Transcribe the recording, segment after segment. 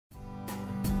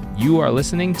You are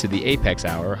listening to the A.P.E.X.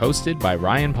 Hour, hosted by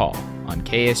Ryan Paul on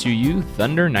KSUU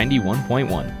Thunder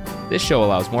 91.1. This show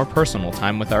allows more personal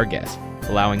time with our guests,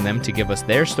 allowing them to give us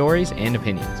their stories and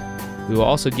opinions. We will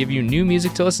also give you new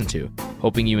music to listen to,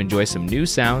 hoping you enjoy some new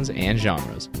sounds and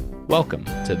genres. Welcome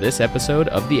to this episode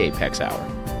of the A.P.E.X.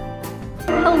 Hour.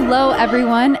 Hello,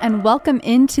 everyone, and welcome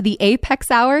into the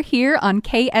A.P.E.X. Hour here on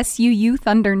KSUU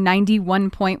Thunder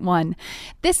 91.1.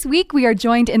 This week, we are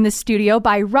joined in the studio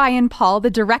by Ryan Paul, the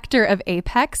director of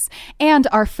A.P.E.X., and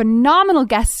our phenomenal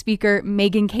guest speaker,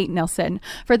 Megan Kate Nilsson.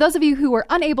 For those of you who were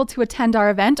unable to attend our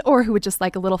event or who would just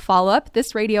like a little follow-up,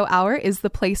 this radio hour is the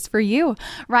place for you.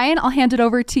 Ryan, I'll hand it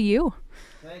over to you.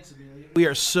 Thanks, Amelia. We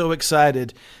are so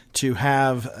excited to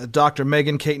have Dr.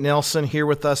 Megan Kate Nilsson here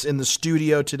with us in the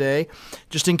studio today.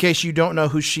 Just in case you don't know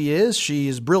who she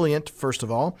is brilliant, first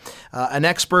of all, an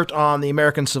expert on the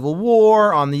American Civil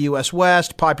War, on the U.S.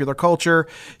 West, popular culture.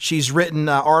 She's written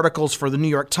articles for the New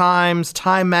York Times,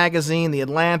 Time Magazine, The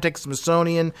Atlantic,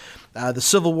 Smithsonian, the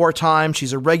Civil War Times.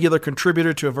 She's a regular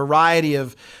contributor to a variety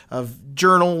of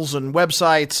journals and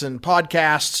websites and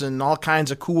podcasts and all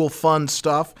kinds of cool, fun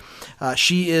stuff.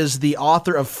 She is the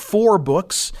author of 4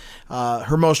 books.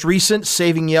 Her most recent,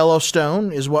 Saving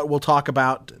Yellowstone, is what we'll talk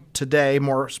about today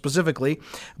more specifically.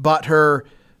 But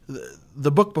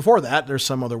the book before that, there's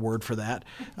some other word for that,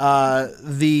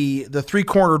 the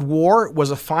Three-Cornered War,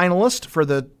 was a finalist for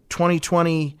the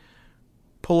 2020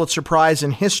 Pulitzer Prize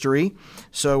in History.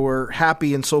 So we're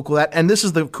happy and so cool that. And this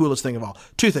is the coolest thing of all.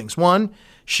 2 things. One,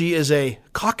 she is a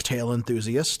cocktail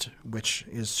enthusiast, which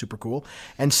is super cool.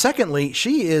 And secondly,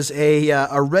 she is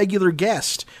a regular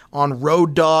guest on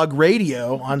Road Dog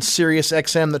Radio on Sirius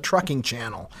XM, the trucking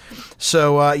channel.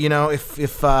 So,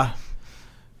 if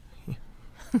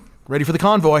ready for the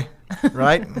convoy,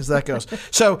 right? As that goes.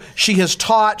 So she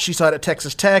taught at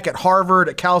Texas Tech, at Harvard,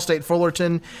 at Cal State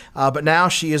Fullerton, but now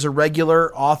she is a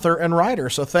regular author and writer.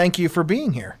 So thank you for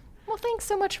being here. Well, thanks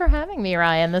so much for having me,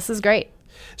 Ryan. This is great.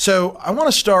 So I want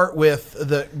to start with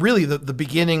the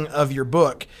beginning of your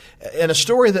book, and a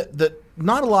story that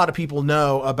not a lot of people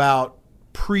know about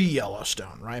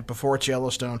pre-Yellowstone, right? Before it's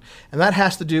Yellowstone. And that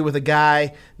has to do with a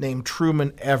guy named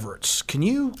Truman Everts. Can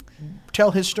you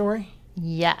tell his story?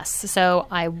 Yes. So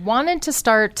I wanted to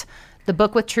start the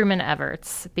book with Truman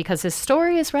Everts because his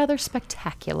story is rather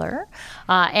spectacular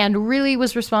and really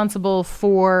was responsible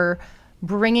for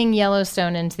bringing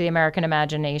Yellowstone into the American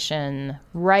imagination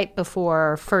right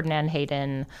before Ferdinand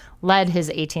Hayden led his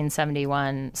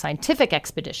 1871 scientific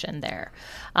expedition there.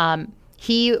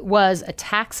 He was a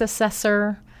tax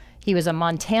assessor. He was a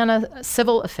Montana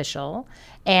civil official,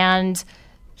 and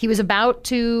he was about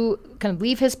to kind of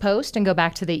leave his post and go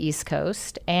back to the East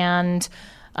Coast. And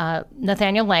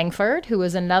Nathaniel Langford, who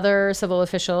was another civil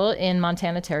official in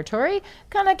Montana Territory,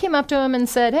 kind of came up to him and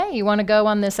said, "Hey, you want to go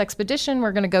on this expedition?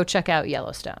 We're going to go check out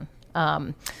Yellowstone."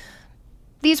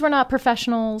 These were not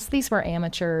professionals. These were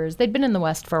amateurs. They'd been in the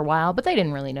West for a while, but they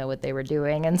didn't really know what they were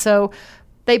doing. And so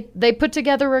they put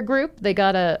together a group. They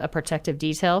got a protective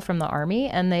detail from the Army,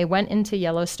 and they went into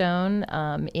Yellowstone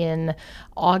in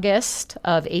August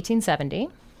of 1870.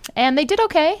 And they did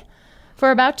okay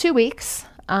for about 2 weeks.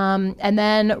 And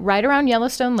then right around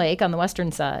Yellowstone Lake on the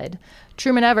western side,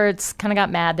 Truman Everts kind of got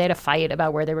mad. They had a fight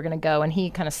about where they were going to go, and he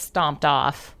kind of stomped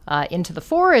off into the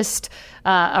forest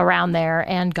around there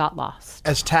and got lost.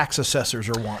 As tax assessors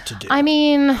are wont to do. I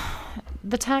mean,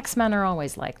 the taxmen are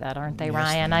always like that, aren't they, yes,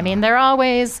 Ryan? I mean, they're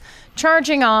always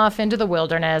charging off into the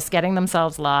wilderness, getting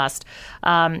themselves lost.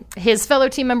 His fellow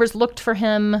team members looked for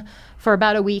him for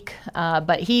about a week,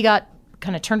 but he got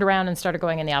kind of turned around and started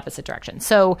going in the opposite direction.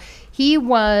 So he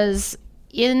was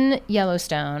in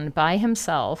Yellowstone by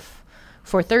himself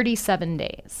for 37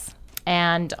 days.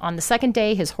 And on the second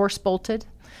day, his horse bolted.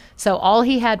 So all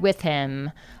he had with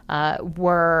him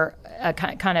were a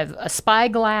kind of a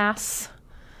spyglass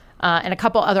and a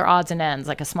couple other odds and ends,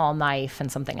 like a small knife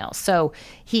and something else. So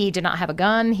he did not have a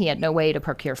gun. He had no way to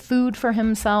procure food for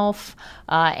himself.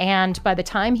 And by the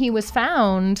time he was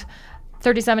found,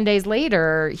 37 days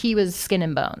later, he was skin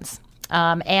and bones.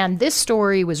 And this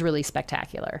story was really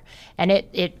spectacular. And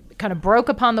it kind of broke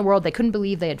upon the world. They couldn't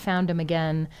believe they had found him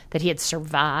again, that he had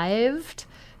survived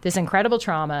this incredible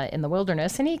trauma in the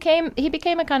wilderness. And he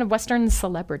became a kind of Western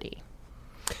celebrity.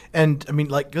 And, I mean,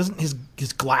 like, doesn't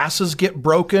his glasses get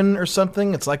broken or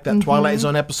something? It's like that Twilight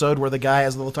Zone episode where the guy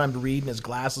has a little time to read and his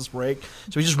glasses break.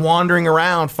 So he's just wandering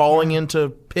around, falling into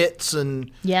pits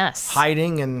and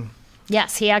hiding and...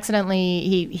 Yes, he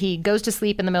accidentally, he goes to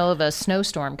sleep in the middle of a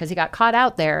snowstorm because he got caught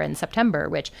out there in September,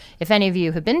 which if any of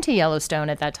you have been to Yellowstone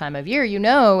at that time of year, you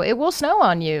know it will snow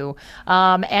on you.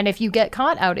 And if you get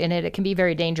caught out in it, it can be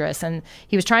very dangerous. And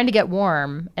he was trying to get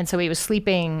warm, and so he was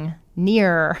sleeping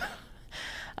near,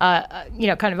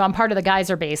 kind of on part of the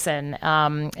geyser basin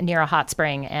near a hot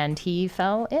spring, and he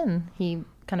fell in. He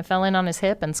kind of fell in on his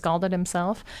hip and scalded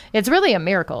himself. It's really a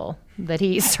miracle that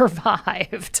he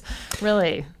survived,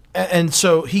 really. And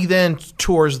so he then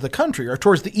tours the country, or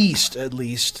tours the East at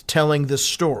least, telling this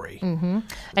story. Mm-hmm.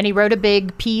 And he wrote a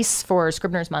big piece for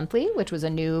Scribner's Monthly, which was a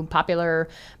new popular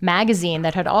magazine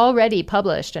that had already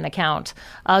published an account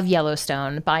of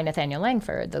Yellowstone by Nathaniel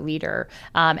Langford, the leader.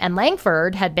 And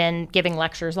Langford had been giving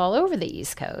lectures all over the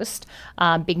East Coast,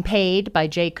 being paid by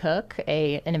Jay Cook,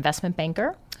 an investment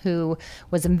banker, who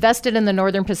was invested in the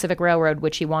Northern Pacific Railroad,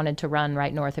 which he wanted to run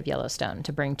right north of Yellowstone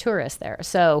to bring tourists there.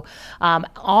 So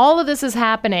all of this is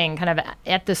happening kind of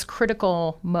at this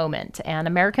critical moment, and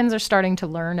Americans are starting to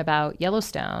learn about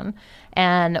Yellowstone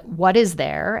and what is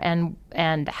there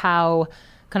and how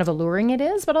kind of alluring it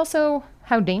is, but also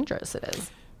how dangerous it is.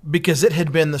 Because it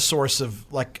had been the source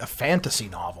of like a fantasy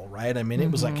novel, right? I mean, it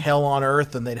was like hell on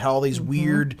earth, and they'd had all these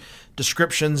weird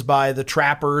descriptions by the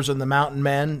trappers and the mountain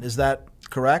men. Is that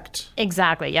correct?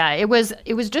 Exactly. Yeah. It was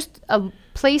just a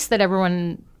place that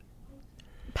everyone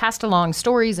passed along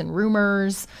stories and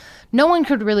rumors. No one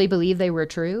could really believe they were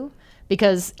true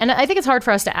because, and I think it's hard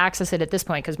for us to access it at this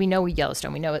point because we know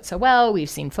Yellowstone. We know it so well. We've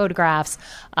seen photographs.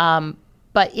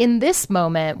 But in this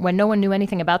moment, when no one knew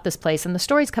anything about this place and the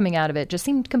stories coming out of it just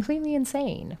seemed completely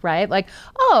insane, right? Like,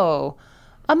 oh,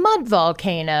 a mud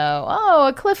volcano. Oh,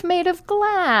 a cliff made of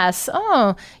glass.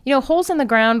 Oh, holes in the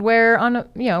ground where on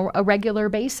a regular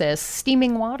basis,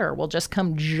 steaming water will just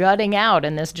come jutting out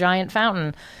in this giant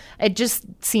fountain. It just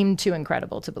seemed too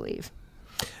incredible to believe.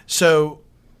 So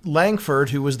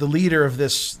Langford, who was the leader of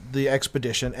the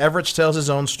expedition, Everett tells his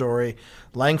own story.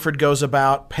 Langford goes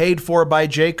about, paid for by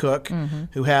Jay Cook,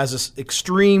 who has this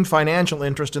extreme financial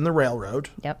interest in the railroad.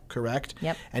 Yep. Correct?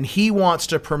 Yep. And he wants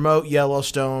to promote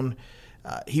Yellowstone.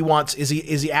 Is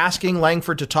he asking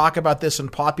Langford to talk about this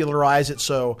and popularize it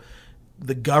so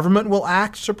the government will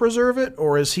act to preserve it,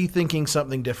 or is he thinking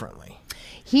something differently?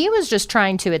 He was just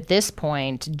trying to, at this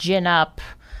point, gin up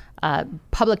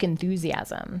public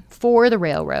enthusiasm for the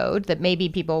railroad, that maybe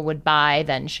people would buy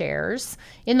then shares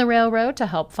in the railroad to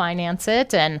help finance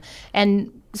it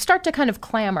and start to kind of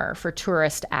clamor for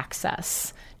tourist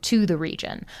access to the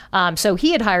region. So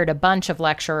he had hired a bunch of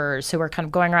lecturers who were kind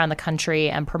of going around the country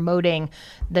and promoting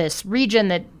this region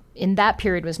that in that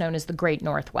period was known as the Great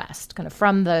Northwest, kind of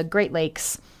from the Great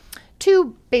Lakes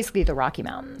to basically the Rocky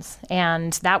Mountains.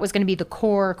 And that was going to be the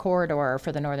core corridor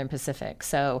for the Northern Pacific.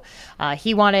 So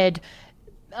he wanted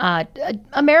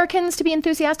Americans to be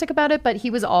enthusiastic about it, but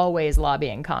he was always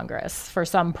lobbying Congress for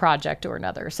some project or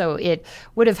another. So it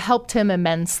would have helped him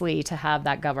immensely to have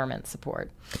that government support.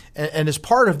 And as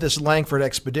part of this Langford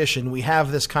expedition, we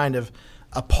have this kind of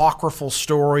apocryphal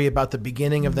story about the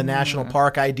beginning of the national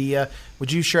park idea.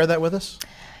 Would you share that with us?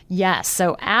 Yes.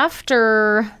 So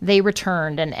after they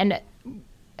returned, and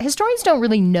historians don't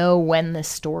really know when this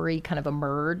story kind of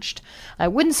emerged.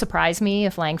 It wouldn't surprise me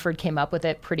if Langford came up with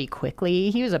it pretty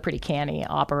quickly. He was a pretty canny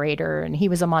operator, and he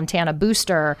was a Montana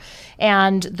booster.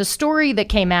 And the story that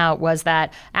came out was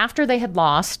that after they had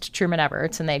lost Truman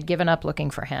Everts and they'd given up looking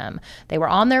for him, they were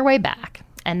on their way back,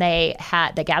 and they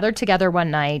gathered together one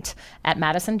night at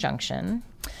Madison Junction.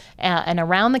 And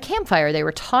around the campfire, they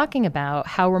were talking about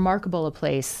how remarkable a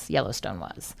place Yellowstone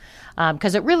was,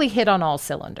 because it really hit on all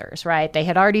cylinders, right? They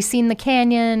had already seen the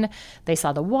canyon, they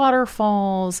saw the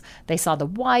waterfalls, they saw the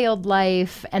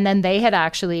wildlife, and then they had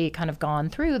actually kind of gone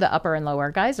through the upper and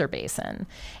lower geyser basin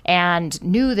and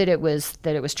knew that it was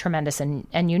tremendous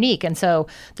and unique. And so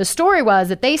the story was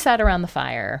that they sat around the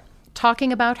fire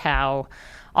talking about how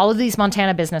all of these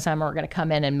Montana businessmen were going to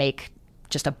come in and make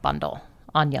just a bundle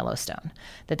on Yellowstone,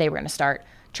 that they were going to start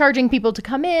charging people to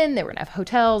come in. They were going to have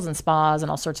hotels and spas and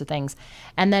all sorts of things.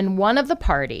 And then one of the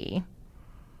party,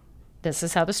 this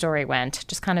is how the story went,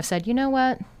 just kind of said, you know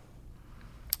what?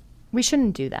 We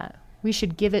shouldn't do that. We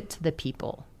should give it to the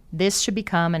people. This should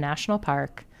become a national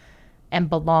park and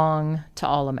belong to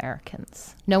all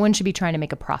Americans. No one should be trying to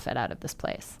make a profit out of this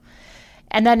place.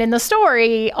 And then in the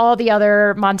story, all the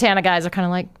other Montana guys are kind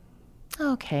of like,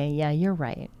 okay, yeah, you're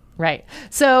right. Right.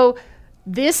 So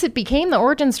this became the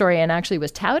origin story and actually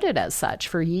was touted as such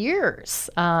for years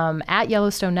at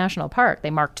Yellowstone National Park. They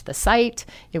marked the site.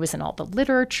 It was in all the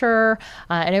literature.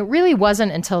 And it really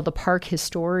wasn't until the park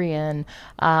historian,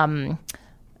 why am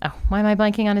I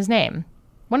blanking on his name?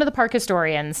 one of the park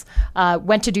historians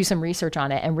went to do some research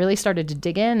on it and really started to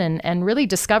dig in and really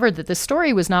discovered that this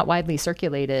story was not widely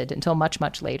circulated until much,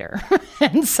 much later.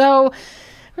 And so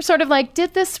we're sort of like,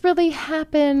 did this really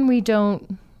happen? We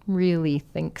don't really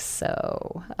think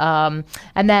so.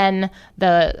 And then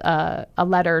a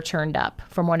letter turned up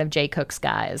from one of Jay Cook's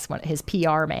guys, his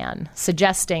PR man,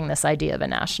 suggesting this idea of a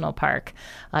national park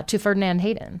to Ferdinand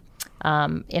Hayden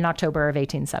in October of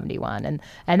 1871.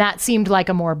 And that seemed like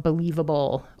a more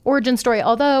believable origin story,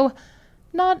 although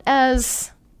not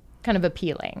as kind of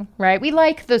appealing, right? We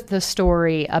like the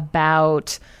story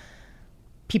about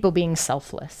people being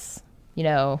selfless,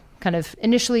 kind of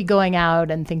initially going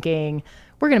out and thinking,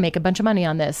 we're going to make a bunch of money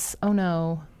on this. Oh,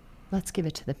 no, let's give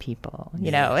it to the people.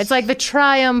 It's like the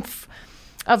triumph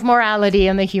of morality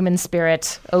and the human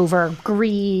spirit over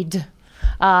greed.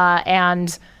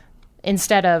 And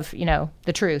instead of,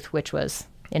 the truth, which was,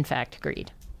 in fact,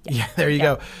 greed. Yeah, there you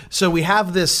go. So we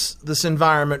have this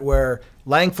environment where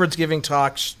Langford's giving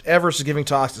talks, Everest is giving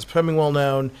talks, it's becoming well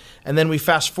known, and then we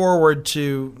fast forward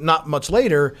to not much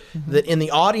later that in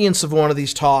the audience of one of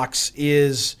these talks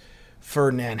is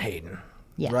Ferdinand Hayden.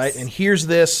 Yes. Right? And hears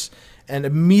this and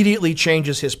immediately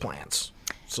changes his plans.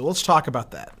 So let's talk about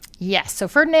that. Yes. So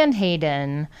Ferdinand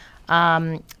Hayden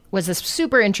was a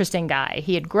super interesting guy.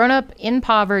 He had grown up in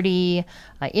poverty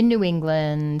in New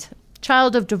England,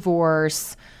 child of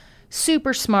divorce,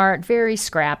 super smart, very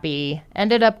scrappy,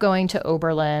 ended up going to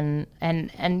Oberlin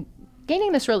and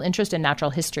gaining this real interest in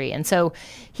natural history. And so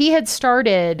he had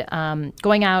started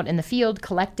going out in the field,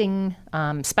 collecting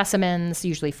specimens,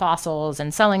 usually fossils,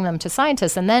 and selling them to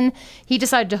scientists. And then he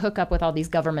decided to hook up with all these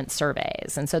government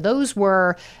surveys. And so those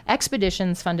were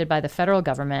expeditions funded by the federal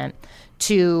government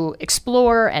to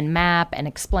explore and map and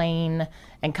explain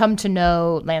and come to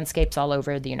know landscapes all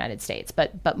over the United States,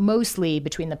 but mostly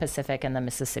between the Pacific and the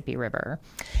Mississippi River.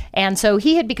 And so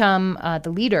he had become the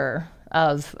leader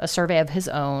of a survey of his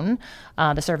own,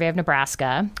 the Survey of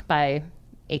Nebraska, by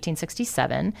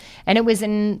 1867. And it was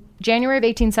in January of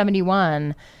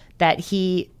 1871 that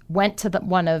he went to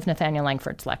one of Nathaniel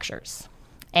Langford's lectures.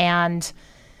 And,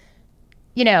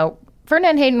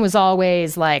 Ferdinand Hayden was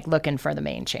always looking for the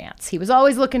main chance. He was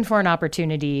always looking for an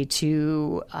opportunity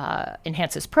to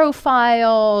enhance his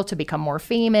profile, to become more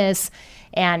famous.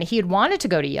 And he had wanted to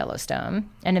go to Yellowstone.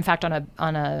 And in fact, on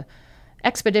a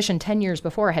expedition 10 years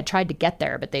before had tried to get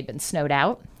there, but they'd been snowed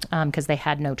out because they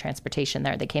had no transportation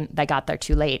there. They got there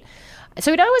too late.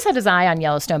 So he'd always had his eye on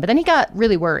Yellowstone, but then he got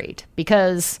really worried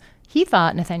because he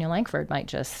thought Nathaniel Langford might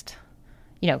just,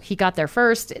 he got there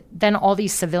first. Then all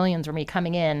these civilians were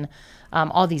coming in,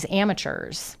 all these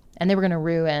amateurs, and they were going to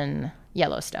ruin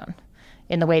Yellowstone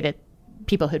in the way that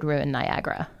people had ruined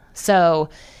Niagara. So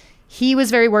he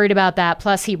was very worried about that.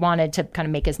 Plus, he wanted to kind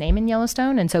of make his name in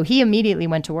Yellowstone. And so he immediately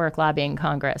went to work lobbying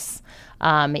Congress.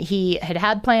 He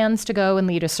had plans to go and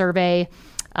lead a survey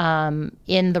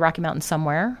in the Rocky Mountains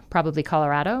somewhere, probably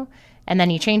Colorado. And then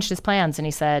he changed his plans and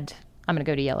he said, I'm going to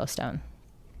go to Yellowstone.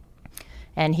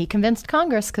 And he convinced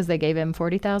Congress because they gave him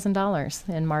 $40,000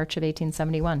 in March of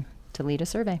 1871 to lead a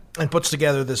survey. And puts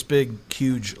together this big,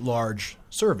 huge, large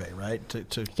survey, right?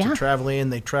 To travel in.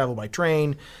 They travel by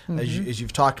train. Mm-hmm. As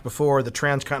you've talked before, the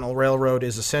Transcontinental Railroad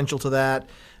is essential to that.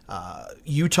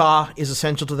 Utah is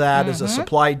essential to that as a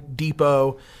supply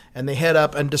depot. And they head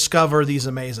up and discover these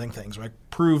amazing things, right?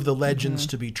 Prove the legends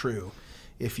to be true,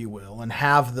 if you will, and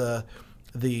have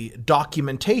the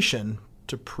documentation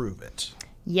to prove it.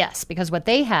 Yes, because what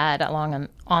they had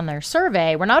on their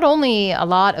survey were not only a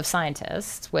lot of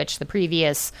scientists, which the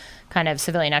previous kind of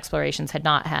civilian explorations had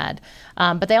not had,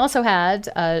 but they also had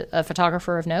a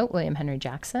photographer of note, William Henry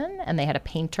Jackson, and they had a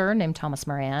painter named Thomas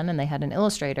Moran, and they had an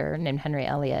illustrator named Henry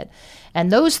Elliott.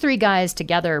 And those three guys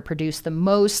together produced the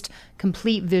most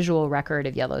complete visual record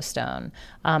of Yellowstone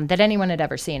that anyone had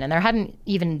ever seen. And there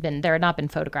had not been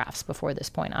photographs before this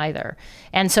point either.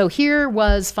 And so here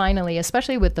was finally,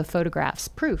 especially with the photographs,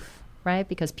 proof, right?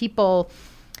 Because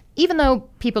even though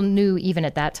people knew even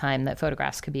at that time that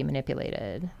photographs could be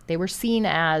manipulated, they were seen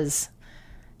as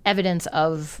evidence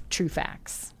of true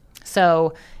facts.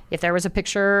 So if there was a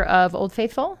picture of Old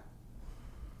Faithful,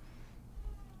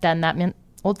 then that meant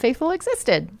Old Faithful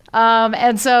existed.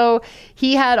 And so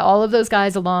he had all of those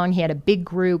guys along. He had a big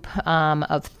group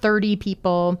of 30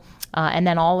 people, and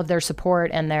then all of their support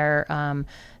and their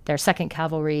 2nd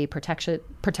Cavalry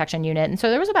protection unit. And so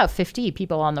there was about 50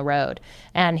 people on the road.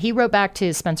 And he wrote back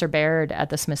to Spencer Baird at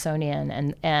the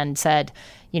Smithsonian and said,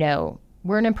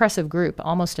 we're an impressive group,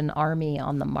 almost an army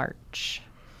on the march.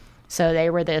 So they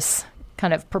were this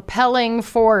kind of propelling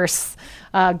force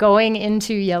going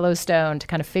into Yellowstone to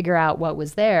kind of figure out what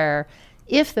was there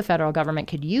if the federal government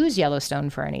could use Yellowstone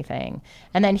for anything.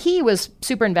 And then he was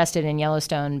super invested in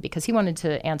Yellowstone because he wanted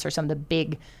to answer some of the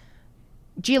big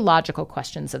geological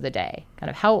questions of the day, kind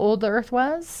of how old the Earth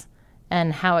was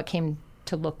and how it came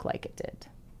to look like it did.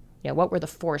 What were the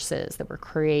forces that were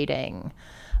creating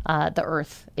the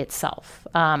Earth itself?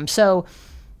 So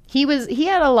he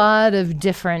had a lot of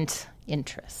different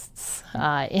interests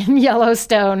in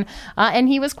Yellowstone, and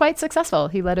he was quite successful.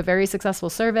 He led a very successful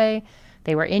survey.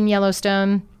 They were in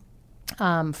Yellowstone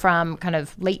from kind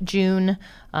of late June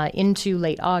into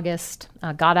late August,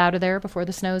 got out of there before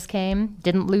the snows came,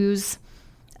 didn't lose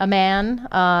a man,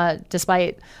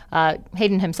 despite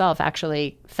Hayden himself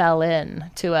actually fell in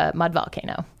to a mud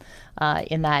volcano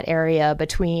in that area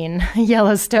between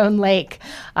Yellowstone Lake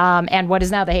and what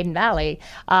is now the Hayden Valley,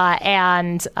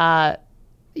 and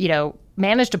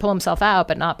managed to pull himself out,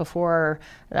 but not before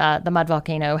the mud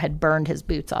volcano had burned his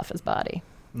boots off his body.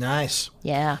 Nice.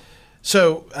 Yeah.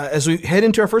 So as we head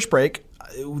into our first break,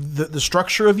 the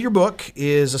structure of your book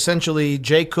is essentially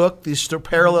Jay Cook, these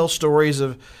parallel stories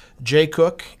of Jay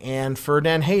Cook and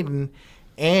Ferdinand Hayden.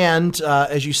 And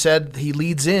as you said, he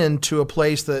leads into a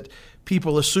place that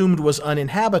people assumed was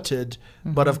uninhabited,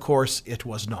 but of course it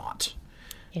was not.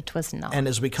 It was not. And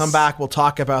as we come back, we'll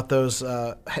talk about those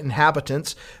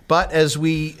inhabitants. But as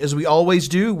we always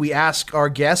do, we ask our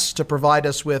guests to provide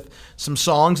us with some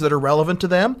songs that are relevant to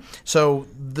them. So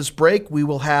this break, we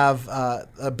will have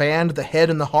a band, The Head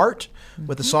and the Heart,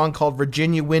 with a song called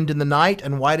Virginia Wind in the Night.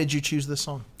 And why did you choose this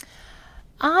song?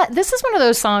 This is one of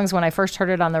those songs, when I first heard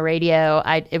it on the radio,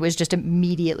 it was just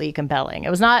immediately compelling. It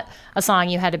was not a song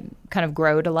you had to kind of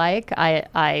grow to like.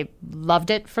 I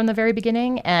loved it from the very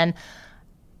beginning. And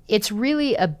it's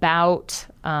really about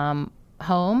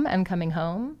home and coming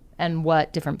home and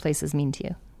what different places mean to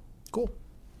you. Cool.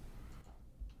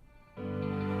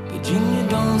 Virginia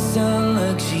don't sound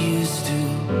like she used to.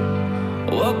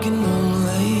 Walking home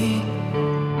late,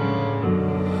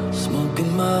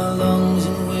 smoking my lungs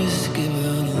and whiskey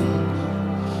burning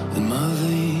in my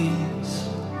veins.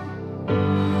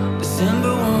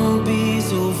 December won't be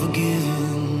so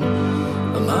forgiving.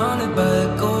 I'm haunted by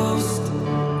a ghost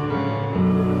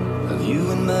of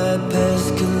you and my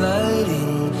past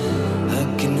colliding. I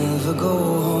can never go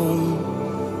home.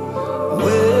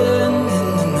 When in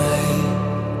the night,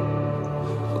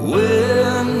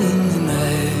 when in the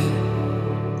night,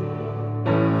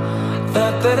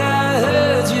 thought that I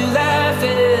heard you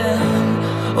laughing.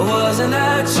 Wasn't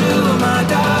that true, my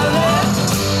darling?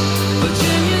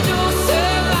 Virginia don't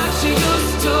sound like she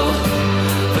used to.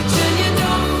 Virginia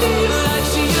don't feel like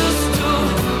she used to.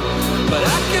 But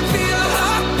I can feel her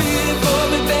heart beating for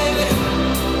me, baby.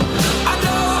 I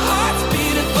know her heart's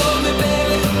beating for me,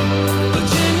 baby.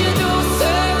 Virginia don't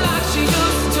sound like she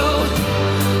used to.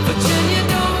 Virginia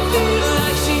don't feel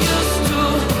like she used to.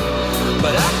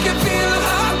 But I can feel her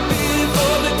heart beating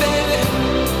for me, baby.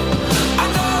 I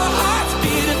know her heart's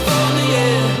beating for me,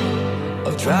 yeah.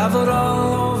 I've traveled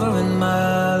all over in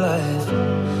my life,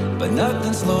 but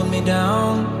nothing slowed me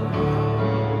down.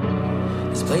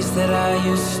 This place that I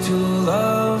used to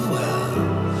love,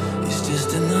 well, it's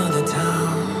just another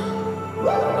town.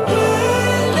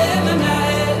 Wind in the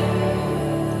night,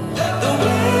 the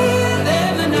wind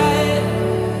in the night.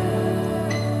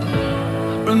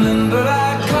 Remember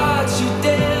I caught you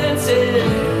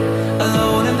dancing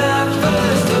alone in that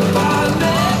first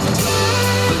apartment.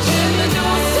 Virginia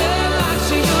don't sound like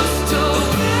she used to.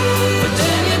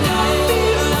 Virginia don't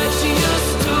feel like she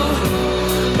used to.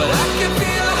 But I can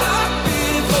feel her heart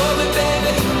beating for me,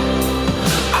 baby.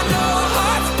 I know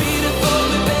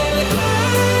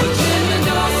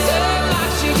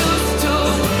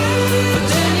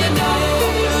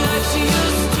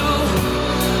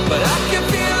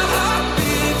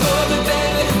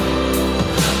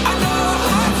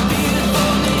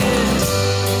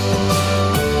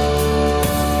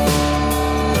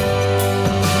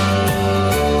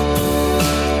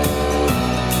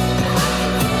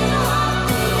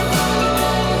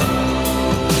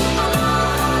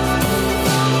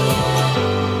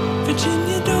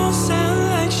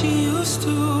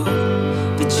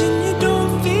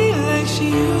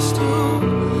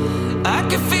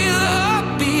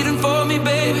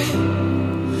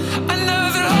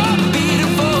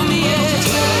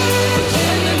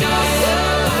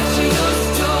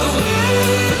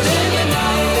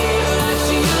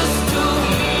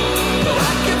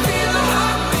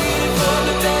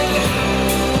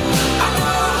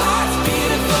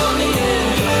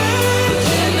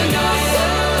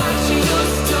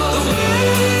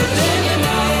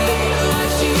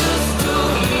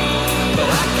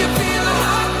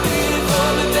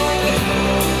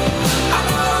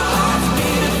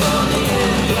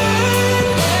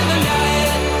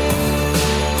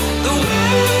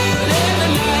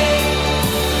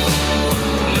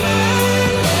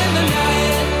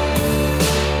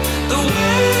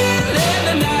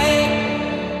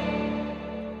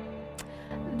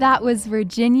That was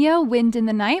Virginia, Wind in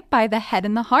the Night by The Head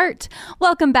and the Heart.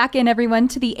 Welcome back in, everyone,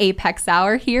 to the A.P.E.X.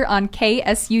 Hour here on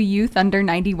KSUU Thunder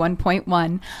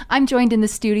 91.1. I'm joined in the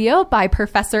studio by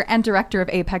Professor and Director of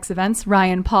A.P.E.X. events,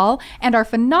 Ryan Paul, and our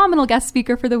phenomenal guest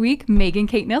speaker for the week, Megan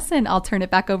Kate Nielsen. I'll turn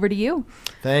it back over to you.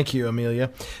 Thank you,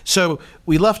 Amelia. So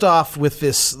we left off with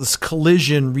this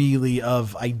collision, really,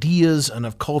 of ideas and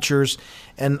of cultures.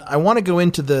 And I want to go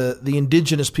into the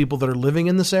indigenous people that are living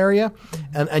in this area.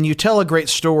 And you tell a great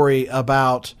story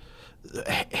about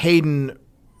Hayden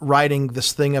writing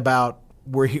this thing about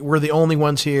we're the only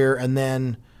ones here, and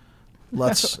then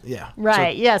let's, yeah.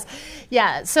 Right, yes.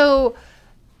 Yeah, so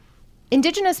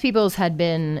indigenous peoples had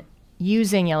been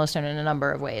using Yellowstone in a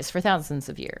number of ways for thousands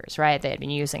of years, right? They had been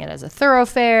using it as a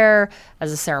thoroughfare,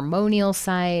 as a ceremonial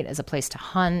site, as a place to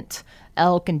hunt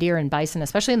elk and deer and bison,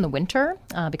 especially in the winter,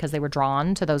 because they were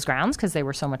drawn to those grounds because they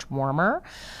were so much warmer.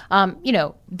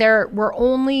 There were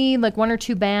only like one or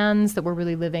two bands that were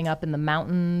really living up in the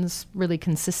mountains really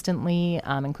consistently,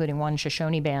 including one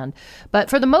Shoshone band. But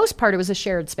for the most part, it was a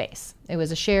shared space. It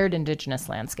was a shared indigenous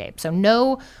landscape. So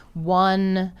no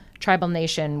one tribal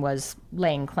nation was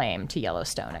laying claim to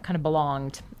Yellowstone. It kind of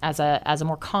belonged as a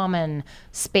more common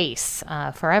space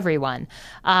for everyone.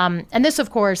 And this, of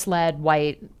course, led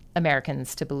white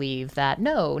Americans to believe that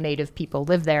no Native people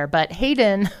live there. But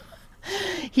Hayden,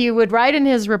 he would write in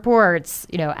his reports,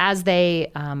 as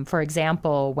they, for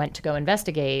example, went to go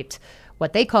investigate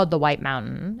what they called the White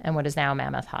Mountain and what is now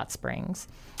Mammoth Hot Springs.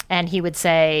 And he would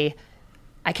say,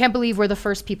 I can't believe we're the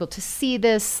first people to see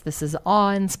this. This is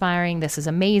awe-inspiring. This is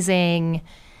amazing.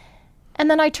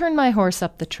 And then I turned my horse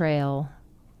up the trail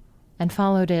and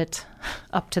followed it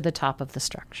up to the top of the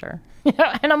structure.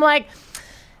 And I'm like,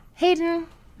 Hayden,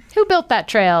 who built that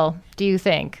trail, do you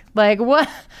think? Like, what?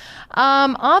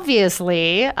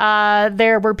 Obviously,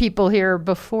 there were people here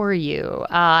before you.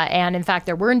 And in fact,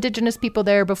 there were indigenous people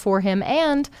there before him.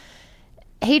 And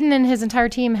Hayden and his entire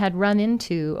team had run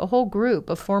into a whole group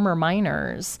of former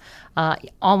miners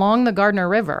along the Gardner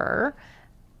River,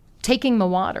 taking the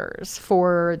waters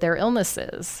for their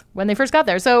illnesses when they first got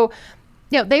there. So,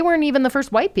 they weren't even the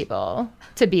first white people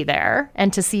to be there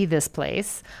and to see this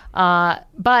place.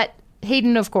 But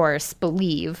Hayden, of course,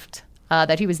 believed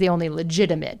that he was the only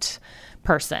legitimate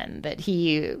person, that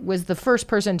he was the first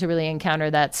person to really encounter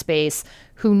that space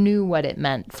who knew what it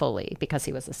meant fully because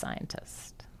he was a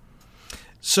scientist.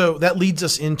 So that leads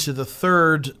us into the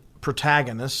third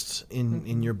protagonist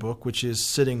in your book, which is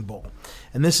Sitting Bull.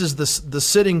 And this is the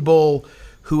Sitting Bull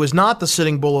who is not the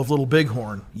Sitting Bull of Little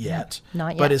Bighorn yet,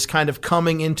 Not yet. But is kind of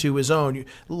coming into his own.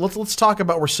 Let's talk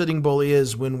about where Sitting Bull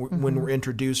is when we're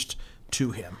introduced to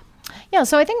him. Yeah,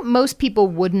 so I think most people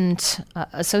wouldn't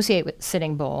associate with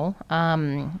Sitting Bull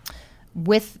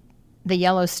with the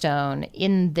Yellowstone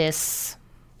in this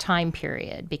time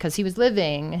period because he was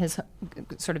living his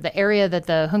sort of the area that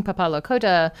the Hunkpapa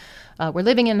Lakota were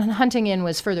living in and hunting in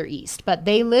was further east, but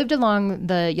they lived along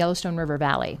the Yellowstone River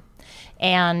Valley.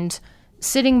 And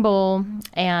Sitting Bull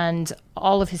and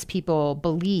all of his people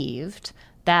believed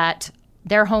that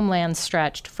their homeland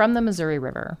stretched from the Missouri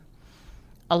River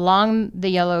along the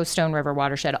Yellowstone River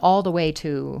watershed all the way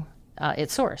to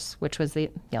its source, which was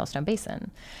the Yellowstone Basin.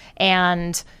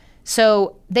 And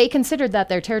so they considered that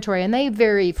their territory, and they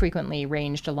very frequently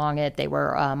ranged along it. They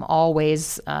were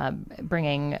always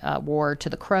bringing war to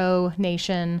the Crow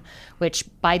Nation, which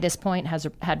by this point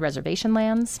had reservation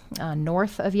lands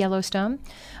north of Yellowstone.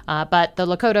 But the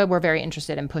Lakota were very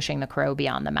interested in pushing the Crow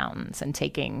beyond the mountains and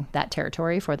taking that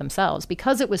territory for themselves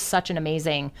because it was such an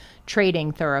amazing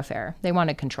trading thoroughfare. They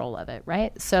wanted control of it,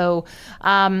 right? So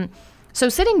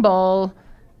Sitting Bull,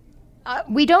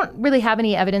 we don't really have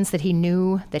any evidence that he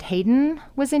knew that Hayden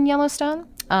was in Yellowstone.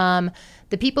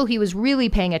 The people he was really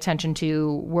paying attention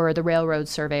to were the railroad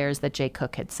surveyors that Jay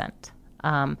Cook had sent.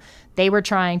 They were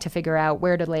trying to figure out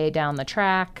where to lay down the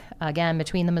track, again,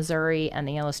 between the Missouri and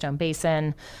the Yellowstone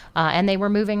Basin, and they were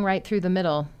moving right through the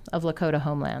middle of Lakota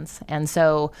homelands. And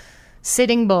so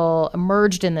Sitting Bull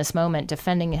emerged in this moment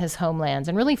defending his homelands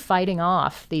and really fighting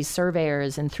off these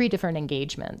surveyors in 3 different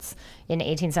engagements in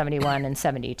 1871 and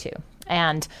 72.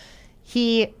 And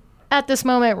he, at this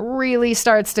moment, really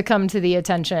starts to come to the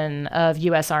attention of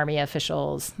U.S. Army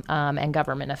officials and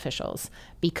government officials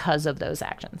because of those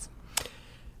actions.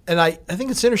 And I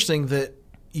think it's interesting that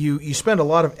you spend a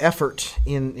lot of effort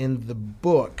in the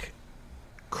book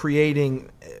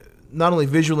creating not only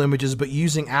visual images, but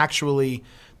using actually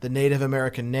the Native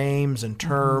American names and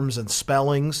terms and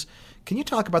spellings. Can you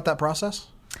talk about that process?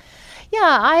 Yeah,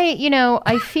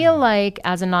 I feel like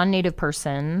as a non-Native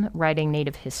person writing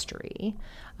Native history,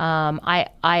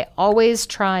 I always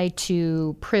try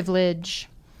to privilege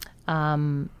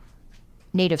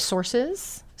native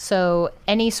sources. So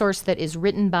any source that is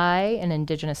written by an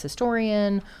indigenous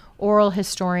historian, oral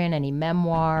historian, any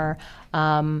memoir,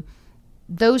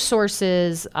 those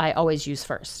sources I always use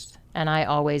first. And I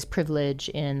always privilege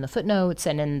in the footnotes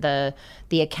and in the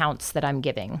accounts that I'm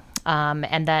giving.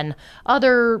 And then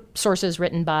other sources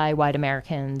written by white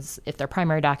Americans, if they're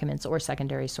primary documents or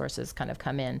secondary sources, kind of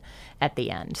come in at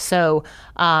the end. So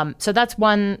that's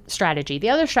one strategy. The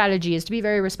other strategy is to be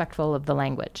very respectful of the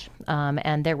language.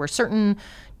 And there were certain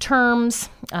terms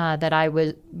that I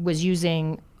was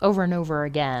using over and over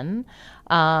again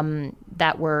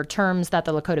that were terms that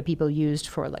the Lakota people used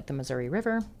for, like, the Missouri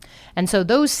River. And so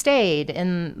those stayed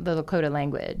in the Lakota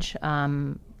language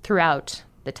throughout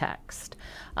the text.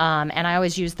 And I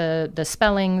always use the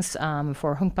spellings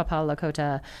for Hunkpapa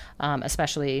Lakota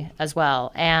especially as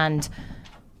well. And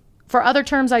for other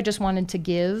terms, I just wanted to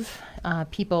give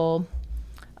people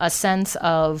a sense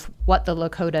of what the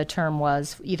Lakota term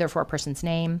was, either for a person's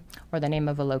name or the name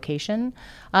of a location,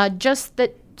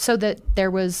 so that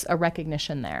there was a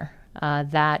recognition there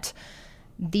that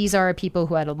these are people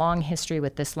who had a long history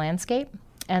with this landscape,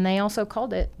 and they also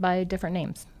called it by different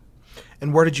names.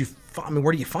 And where do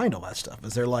you find all that stuff?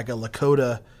 Is there like a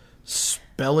Lakota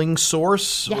spelling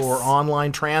source or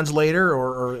online translator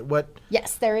or what?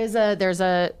 Yes, there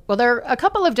are a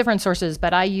couple of different sources,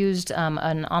 but I used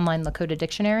an online Lakota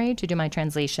dictionary to do my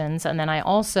translations, and then I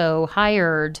also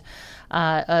hired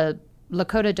a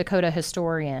Lakota Dakota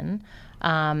historian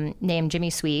named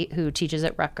Jimmy Sweet, who teaches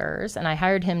at Rutgers, and I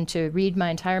hired him to read my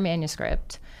entire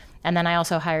manuscript, and then I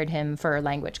also hired him for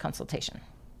language consultation.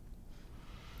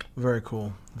 Very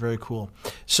cool. Very cool.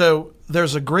 So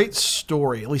there's a great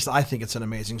story, at least I think it's an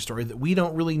amazing story, that we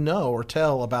don't really know or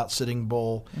tell about Sitting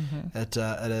Bull at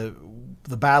the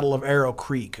Battle of Arrow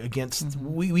Creek against,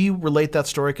 we relate that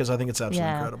story because I think it's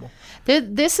absolutely incredible.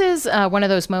 This is one of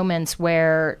those moments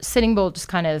where Sitting Bull just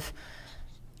kind of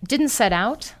didn't set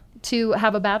out to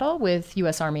have a battle with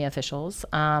U.S. Army officials.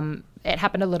 It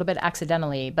happened a little bit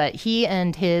accidentally, but he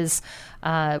and his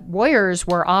warriors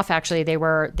were off. Actually, they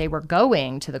were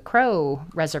going to the Crow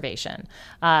reservation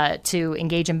to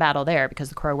engage in battle there because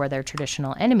the Crow were their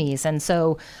traditional enemies. And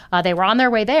so they were on their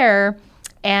way there,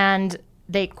 and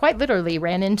they quite literally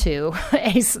ran into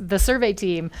the survey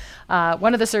team,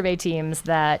 one of the survey teams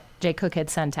that Jay Cook had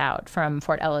sent out from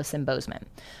Fort Ellis in Bozeman.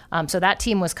 So that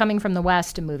team was coming from the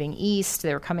west and moving east.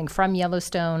 They were coming from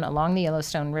Yellowstone, along the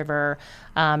Yellowstone River,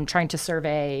 trying to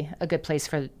survey a good place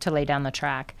to lay down the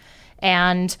track.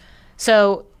 And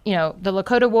so, the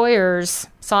Lakota warriors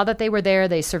saw that they were there.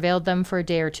 They surveilled them for a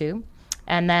day or two.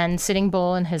 And then Sitting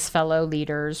Bull and his fellow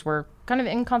leaders were kind of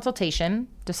in consultation,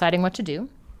 deciding what to do.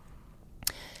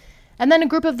 And then a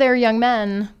group of their young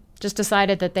men just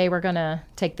decided that they were going to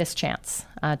take this chance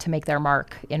to make their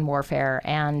mark in warfare,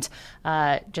 and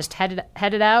just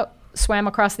headed out, swam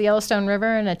across the Yellowstone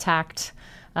River, and attacked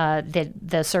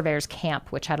the surveyor's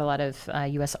camp, which had a lot of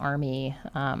U.S. Army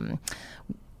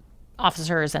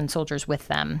officers and soldiers with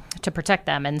them to protect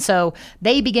them. And so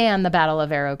they began the Battle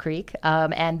of Arrow Creek,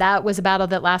 and that was a battle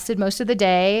that lasted most of the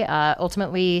day.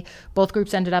 Ultimately, both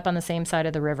groups ended up on the same side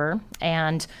of the river,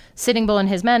 and Sitting Bull and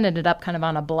his men ended up kind of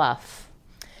on a bluff,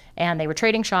 and they were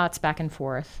trading shots back and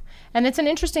forth. And it's an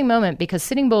interesting moment because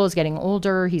Sitting Bull is getting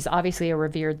older. He's obviously a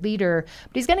revered leader,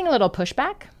 but he's getting a little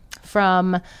pushback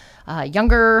from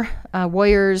younger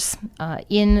warriors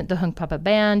in the Hunkpapa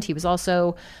band. He was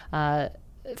also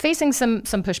facing some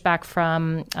pushback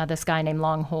from this guy named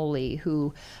Long Holy,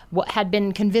 who had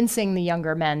been convincing the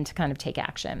younger men to kind of take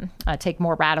action, take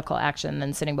more radical action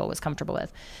than Sitting Bull was comfortable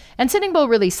with. And Sitting Bull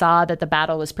really saw that the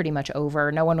battle was pretty much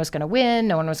over. No one was going to win.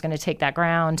 No one was going to take that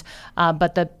ground.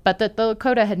 But the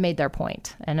Lakota had made their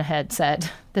point and had said,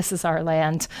 "This is our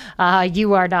land.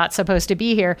 You are not supposed to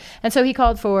be here." And so he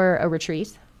called for a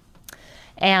retreat.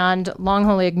 And Long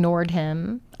Holy ignored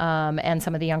him, and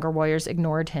some of the younger warriors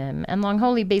ignored him. And Long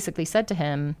Holy basically said to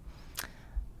him,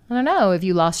 "I don't know, have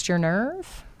you lost your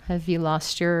nerve? Have you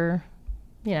lost your,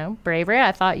 bravery?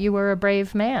 I thought you were a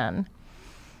brave man."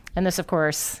 And this, of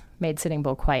course, made Sitting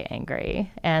Bull quite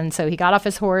angry. And so he got off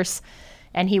his horse,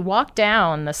 and he walked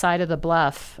down the side of the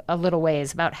bluff a little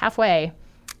ways, about halfway,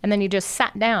 and then he just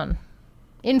sat down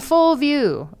in full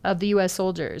view of the U.S.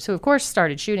 soldiers, who, of course,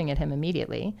 started shooting at him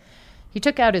immediately. He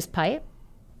took out his pipe,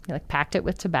 he packed it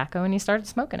with tobacco, and he started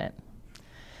smoking it.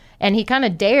 And he kind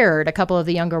of dared a couple of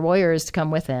the younger warriors to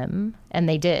come with him, and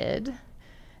they did.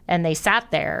 And they sat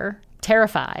there,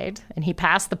 terrified, and he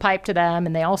passed the pipe to them,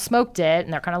 and they all smoked it,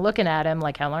 and they're kind of looking at him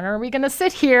like, how long are we going to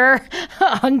sit here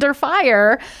under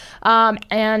fire?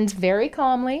 And very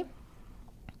calmly,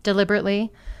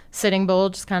 deliberately, Sitting Bull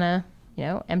just kind of,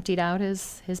 emptied out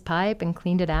his pipe and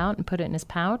cleaned it out and put it in his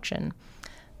pouch and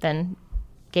then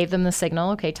gave them the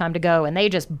signal, okay, time to go. And they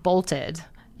just bolted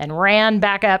and ran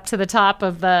back up to the top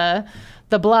of the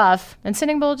bluff. And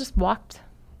Sitting Bull just walked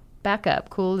back up,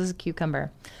 cool as a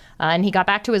cucumber. And he got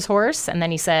back to his horse, and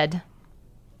then he said,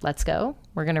 let's go.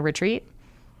 We're going to retreat.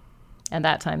 And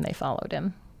that time they followed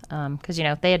him because,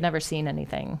 they had never seen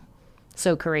anything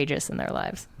so courageous in their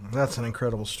lives. That's an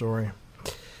incredible story.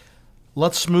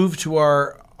 Let's move to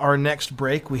our next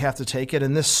break. We have to take it.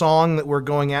 And this song that we're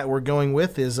going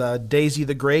with is Daisy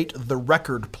the Great, the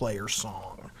Record Player Song.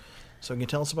 So can you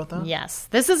tell us about that? Yes.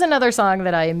 This is another song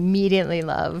that I immediately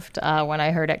loved when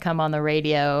I heard it come on the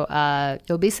radio.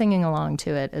 You'll be singing along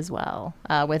to it as well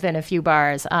within a few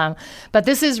bars. But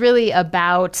this is really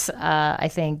about, I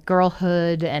think,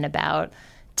 girlhood and about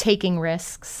taking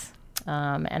risks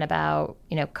and about,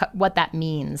 what that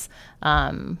means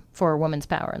for a woman's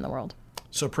power in the world.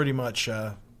 So pretty much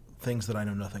things that I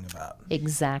know nothing about.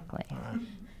 Exactly. All right.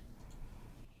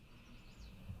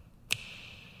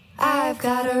 I've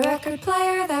got a record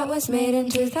player that was made in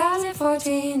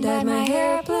 2014. Dyed my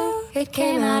hair blue, it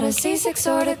came out a C6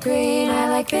 sort of green. I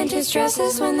like vintage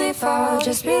dresses when they fall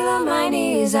just below my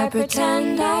knees. I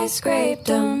pretend I scraped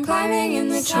them, climbing in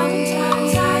the trees.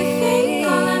 Sometimes I think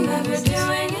all I'm ever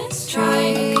doing is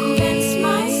trying to convince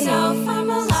myself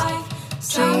I'm alive.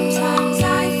 Sometimes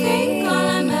I think all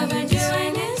I'm ever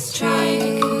doing is trying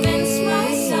to convince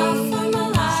myself I'm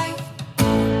alive.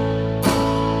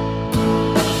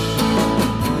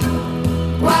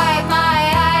 Wipe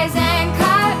my eyes and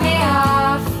cut me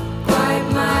off.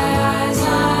 Wipe my eyes,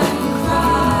 I'm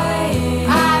crying.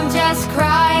 I'm just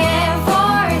crying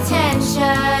for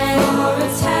attention. For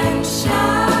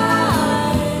attention.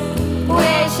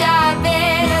 Wish I'd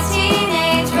been a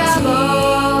teenage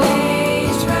rebel.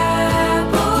 Teenage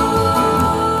rebel.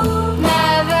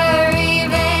 Never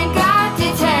even got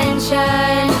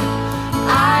detention.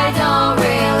 I don't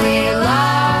really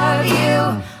love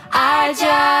you. I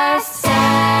just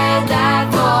said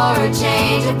that for a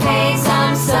change of pace.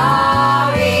 I'm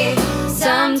sorry.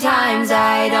 Sometimes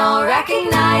I don't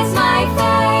recognize my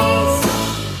face.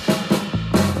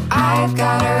 I've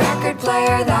got a record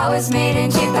player that was made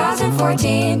in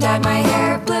 2014. Dyed my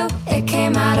hair blue, it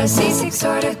came out a C6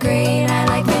 sort of green. I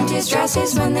like vintage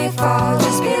dresses when they fall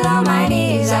just below my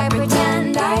knees. I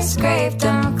pretend I scraped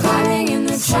them, climbing in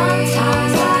the trees.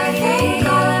 Sometimes I think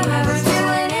all I'm ever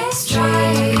doing is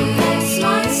trying to convince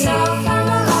myself I'm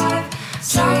alive.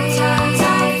 Sometimes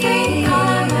I think all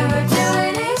I'm ever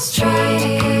doing is trying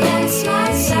to convince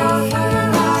myself I'm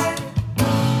alive.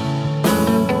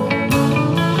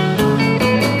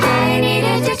 I need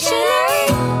a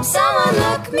dictionary. Someone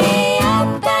look me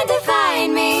up and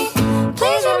define me.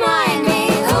 Please remind me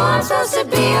who I'm supposed to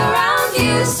be around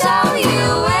you, so you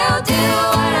will do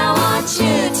what I want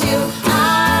you to.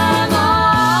 I'm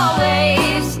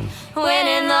always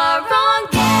winning the wrong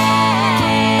game.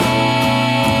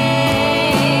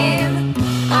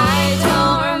 I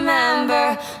don't remember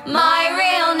my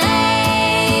real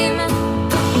name.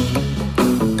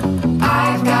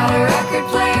 I've got a record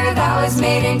player that was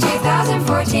made in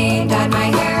 2014. Dyed my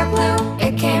hair blue,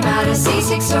 it came out a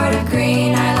C6 sort of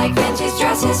green. I like vintage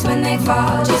dresses when they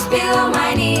fall just below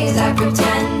my knees. I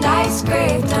pretend I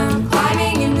scraped them,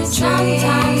 climbing in the trees.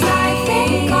 Sometimes I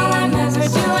think all I'm ever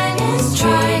doing is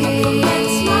trying to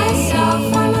convince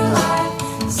myself I'm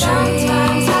alive.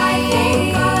 Sometimes I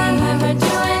think all I'm ever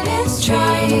doing is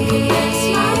trying to convince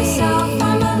myself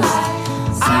I'm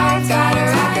alive. I've got a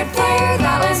record player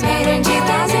that was made in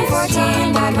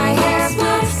 2014. Dyed my hair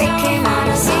blue, it came out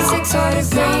a C6 sort of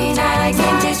green. I like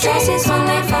vintage dresses when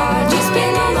they fall just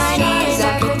below my knees.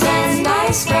 I pretend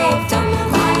I scraped them,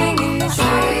 climbing in the trees.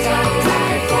 I've got a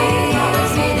record player that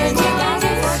was made in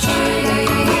 2014. Dyed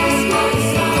my hair blue,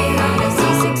 it came out a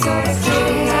C6 sort of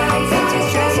green. I like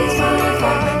vintage dresses when they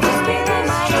fall just below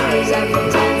my knees. I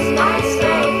pretend I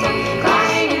scraped them,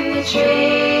 climbing in the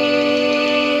trees.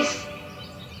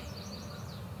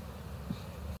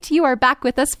 You are back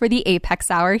with us for the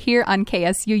A.P.E.X. Hour here on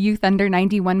KSUU Thunder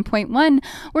 91.1.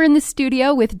 We're in the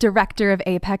studio with Director of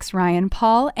A.P.E.X. Ryan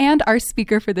Paul and our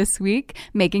speaker for this week,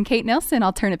 Megan Kate Nilsson.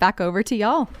 I'll turn it back over to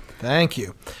y'all. Thank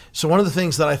you. So one of the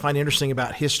things that I find interesting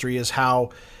about history is how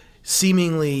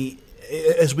seemingly,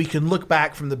 as we can look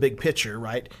back from the big picture,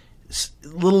 right,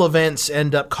 little events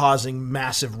end up causing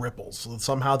massive ripples.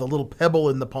 Somehow the little pebble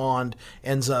in the pond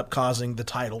ends up causing the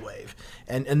tidal wave.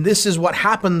 And this is what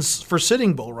happens for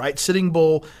Sitting Bull, right? Sitting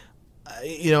Bull,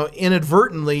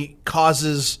 inadvertently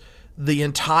causes the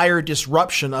entire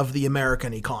disruption of the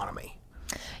American economy.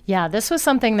 Yeah, this was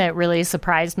something that really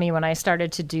surprised me when I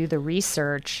started to do the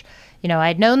research.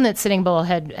 I'd known that Sitting Bull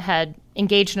had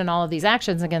engaged in all of these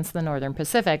actions against the Northern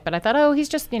Pacific, but I thought, oh, he's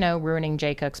just, ruining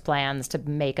Jay Cook's plans to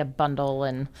make a bundle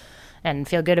and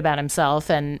feel good about himself.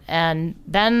 And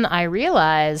then I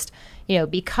realized,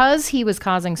 because he was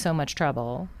causing so much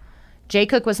trouble, Jay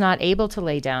Cook was not able to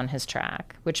lay down his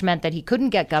track, which meant that he couldn't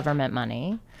get government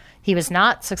money. He was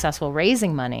not successful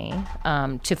raising money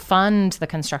to fund the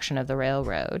construction of the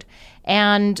railroad.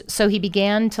 And so he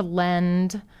began to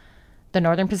lend the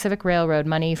Northern Pacific Railroad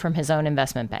money from his own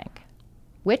investment bank,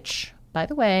 which, by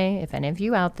the way, if any of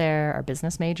you out there are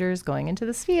business majors going into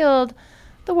this field,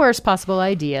 the worst possible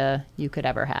idea you could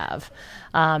ever have.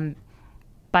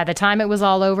 By the time it was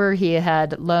all over, he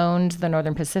had loaned the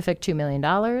Northern Pacific $2 million.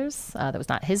 That was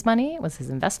not his money. It was his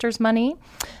investors' money.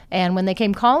 And when they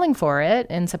came calling for it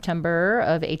in September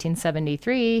of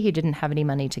 1873, he didn't have any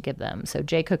money to give them. So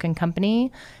Jay Cook and Company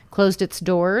closed its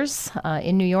doors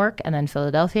in New York and then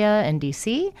Philadelphia and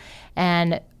D.C.,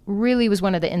 and really was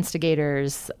one of the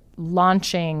instigators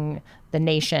launching the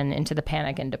nation into the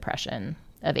Panic and Depression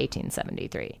of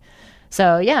 1873.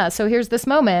 So here's this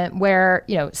moment where,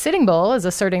 Sitting Bull is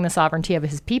asserting the sovereignty of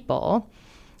his people,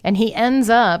 and he ends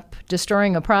up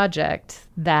destroying a project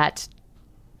that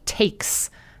takes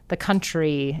the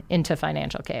country into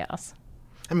financial chaos.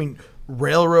 I mean,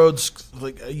 railroads,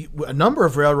 like a number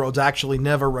of railroads actually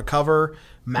never recover.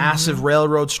 Massive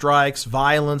railroad strikes,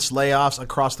 violence, layoffs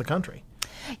across the country.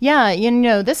 Yeah,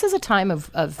 this is a time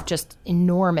of just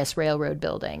enormous railroad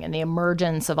building and the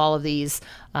emergence of all of these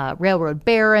railroad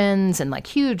barons and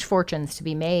huge fortunes to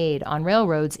be made on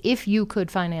railroads if you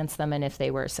could finance them and if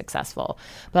they were successful.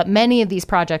 But many of these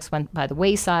projects went by the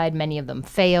wayside. Many of them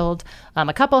failed.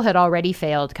 A couple had already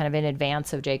failed kind of in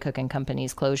advance of Jay Cook and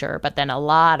Company's closure, but then a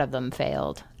lot of them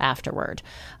failed afterward.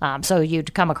 So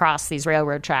you'd come across these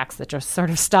railroad tracks that just sort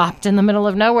of stopped in the middle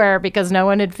of nowhere because no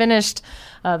one had finished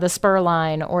the spur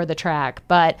line or the track.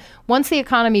 But once the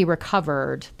economy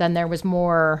recovered, then there was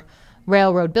more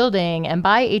railroad building. And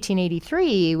by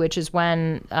 1883, which is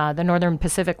when the Northern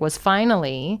Pacific was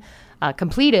finally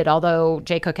completed, although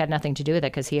Jay Cook had nothing to do with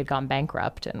it because he had gone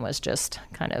bankrupt and was just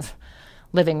kind of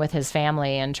living with his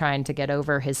family and trying to get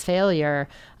over his failure.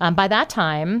 By that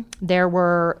time, there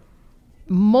were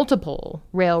multiple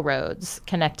railroads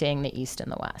connecting the East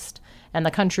and the West. And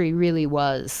the country really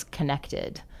was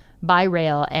connected by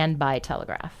rail and by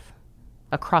telegraph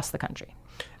across the country.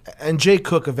 And Jay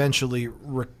Cook eventually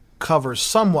recovers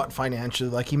somewhat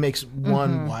financially. He makes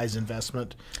one wise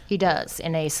investment. He does,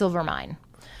 in a silver mine.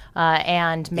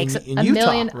 And makes in a Utah,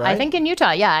 million, right? I think in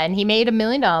Utah, yeah. And he made $1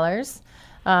 million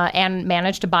and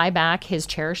managed to buy back his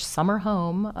cherished summer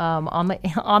home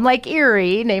on Lake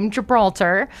Erie named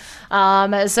Gibraltar.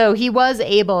 So he was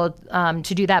able to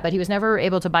do that, but he was never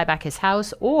able to buy back his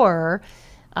house or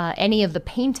any of the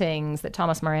paintings that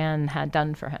Thomas Moran had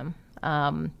done for him.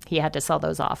 He had to sell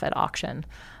those off at auction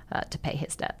to pay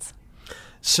his debts.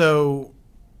 So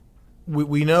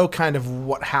we know kind of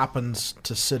what happens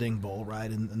to Sitting Bull,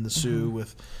 right, in the Sioux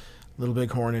with Little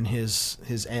Bighorn and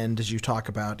his end, as you talk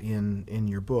about in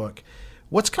your book.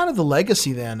 What's kind of the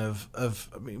legacy then of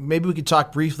maybe we could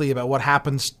talk briefly about what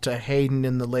happens to Hayden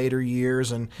in the later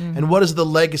years and what is the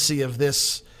legacy of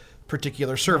this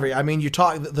particular survey? I mean,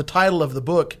 the title of the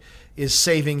book is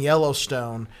Saving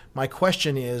Yellowstone. My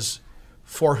question is,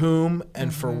 for whom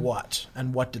and for what?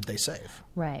 And what did they save?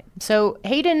 Right. So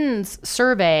Hayden's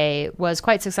survey was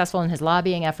quite successful, and his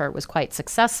lobbying effort was quite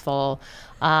successful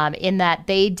in that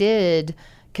they did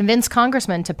convince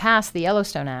congressmen to pass the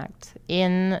Yellowstone Act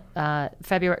in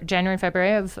January and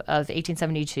February of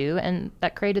 1872, and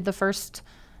that created the first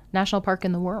national park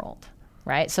in the world,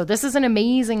 right? So this is an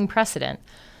amazing precedent.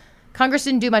 Congress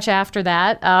didn't do much after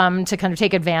that to kind of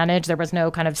take advantage. There was no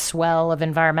kind of swell of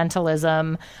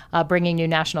environmentalism bringing new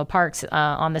national parks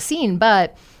on the scene,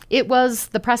 but it was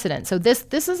the precedent. So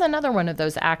this is another one of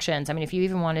those actions. I mean, if you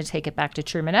even want to take it back to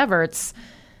Truman Everts,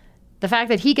 the fact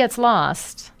that he gets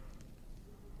lost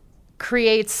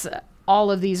creates all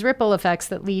of these ripple effects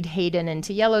that lead Hayden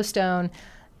into Yellowstone.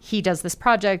 He does this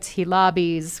project, he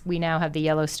lobbies, we now have the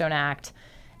Yellowstone Act,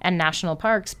 and national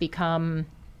parks become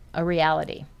a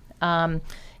reality.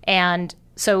 And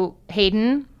so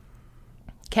Hayden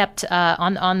kept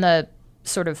on the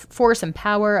sort of force and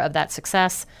power of that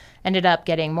success, ended up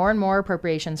getting more and more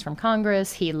appropriations from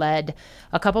Congress. He led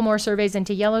a couple more surveys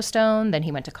into Yellowstone. Then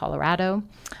he went to Colorado.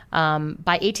 By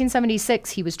 1876,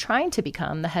 he was trying to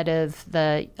become the head of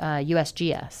the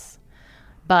USGS,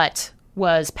 but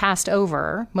was passed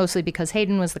over, mostly because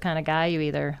Hayden was the kind of guy you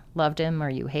either loved him or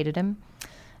you hated him.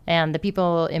 And the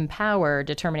people in power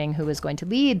determining who was going to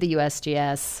lead the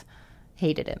USGS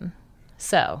hated him.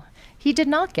 So he did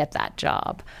not get that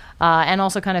job, and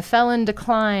also kind of fell in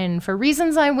decline for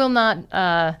reasons I will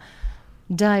not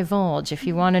divulge. If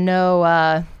you want to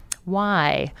know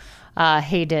why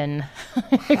Hayden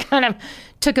kind of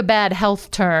took a bad health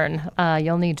turn,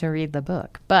 you'll need to read the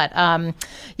book. But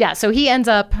so he ends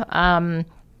up,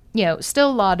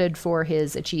 still lauded for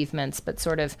his achievements, but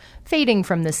sort of fading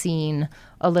from the scene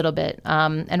a little bit.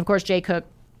 And of course, Jay Cook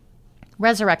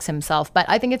resurrects himself. But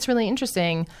I think it's really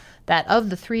interesting that of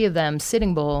the three of them,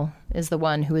 Sitting Bull is the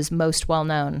one who is most well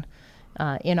known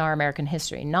in our American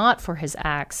history, not for his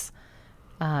acts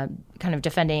kind of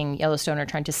defending Yellowstone or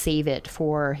trying to save it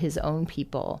for his own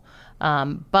people,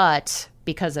 but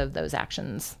because of those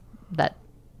actions that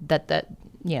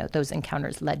those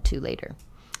encounters led to later.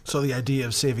 So the idea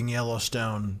of saving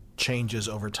Yellowstone changes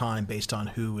over time based on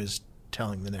who is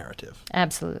telling the narrative.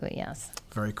 Absolutely, yes.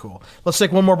 Very cool. Let's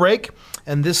take one more break.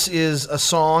 And this is a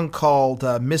song called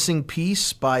Missing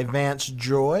Piece by Vance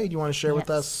Joy. Do you want to share with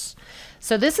us?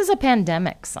 So this is a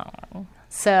pandemic song.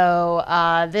 So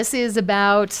this is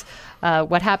about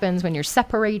what happens when you're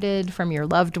separated from your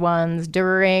loved ones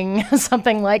during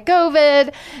something like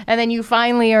COVID, and then you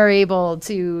finally are able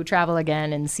to travel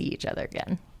again and see each other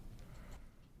again.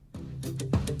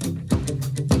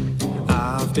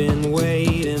 I've been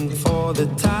waiting for the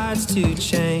tides to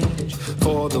change,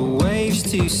 for the waves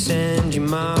to send you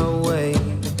my way.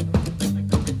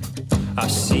 I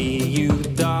see you,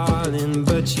 darling,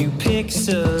 but you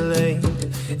pixelate.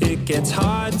 It gets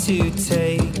hard to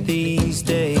take these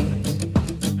days,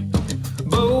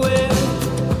 but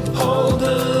we'll hold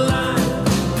the line.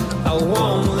 I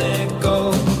won't let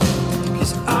go,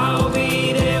 'cause I'll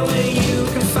be there when you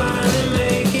can finally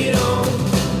make it home.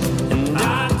 And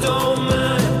I don't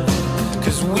mind,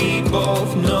 'cause we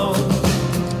both know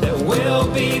that we'll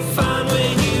be fine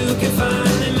when you can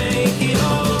finally make it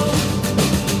home.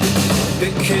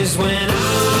 Because when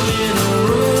I'm in a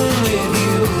room with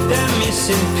you, that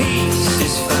missing piece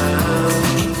is found.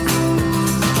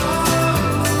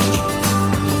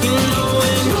 You know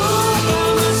when you're by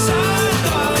my side,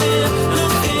 darling,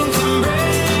 nothing can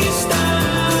bring us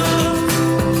down.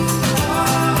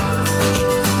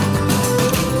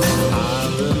 I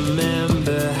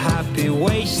remember happy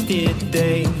wasted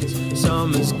days,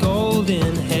 summer's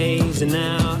golden haze in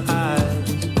our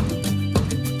eyes,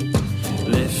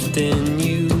 lifting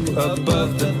you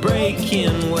above the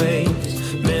breaking waves,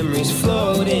 memories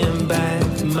floating back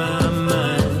to my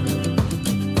mind.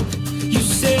 You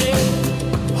say,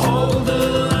 hold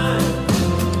the line,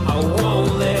 I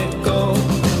won't let go,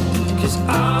 'cause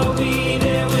I'll be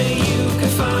there when you can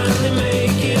finally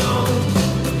make it home.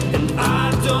 And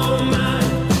I don't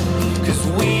mind, 'cause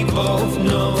we both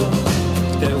know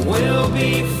that we'll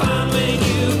be fine when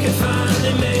you can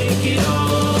finally make it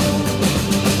home.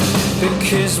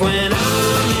 Because when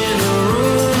I'm in a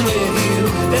room with you,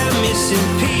 that missing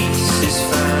piece is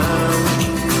found.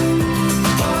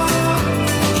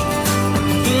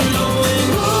 You know when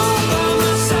you're by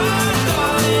my side,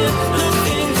 darling,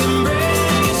 nothing can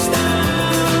bring us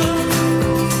down.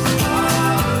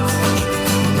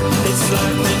 It's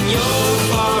like when you're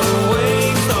far away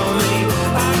from me,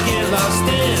 I get lost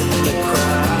in the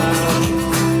crowd.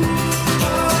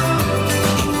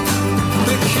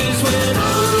 Because when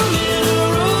I'm in a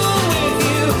room with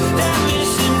you, that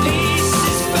missing piece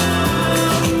is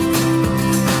found.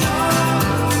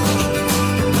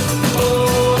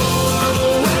 Oh, I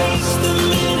won't waste a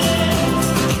minute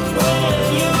when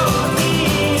you're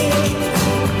here,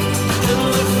 and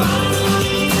we're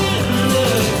finally in the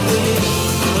clear.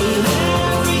 When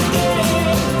every day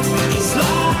is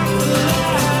like the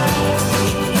last,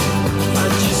 I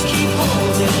just keep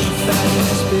holding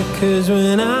fast. Because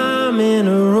when I'm in a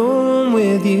room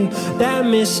with you, that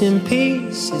missing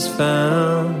piece is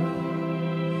found.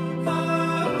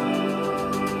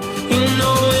 You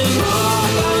know when you're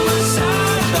by my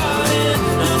side, darling,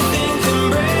 nothing can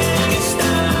bring us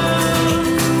down.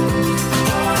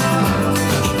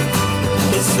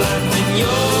 It's like when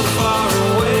you're far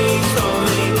away from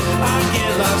me, I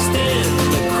get lost in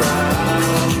the crowd.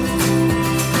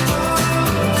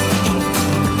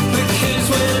 Because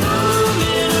when I'm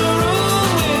in a room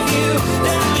with you,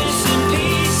 that missing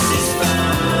piece is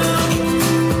found.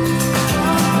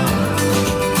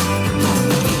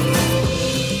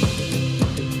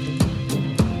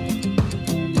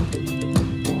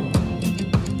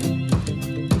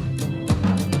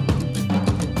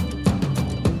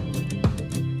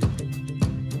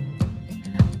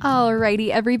 Alrighty,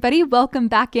 everybody, welcome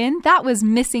back in. That was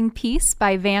Missing Piece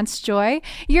by Vance Joy.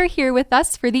 You're here with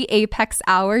us for the A.P.E.X.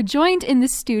 Hour, joined in the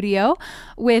studio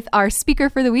with our speaker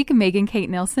for the week, Megan Kate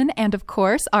Nilsson, and of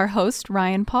course, our host,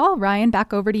 Ryan Paul. Ryan,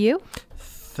 back over to you.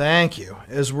 Thank you.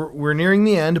 As we're nearing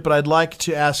the end, but I'd like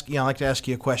to ask you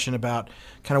a question about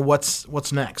kind of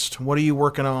what's next. What are you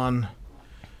working on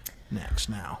next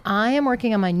now? I am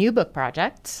working on my new book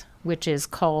project, which is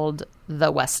called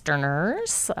The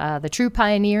Westerners, the true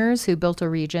pioneers who built a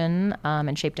region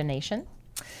and shaped a nation.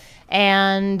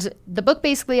 And the book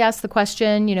basically asks the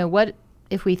question, what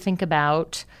if we think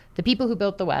about the people who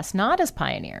built the West, not as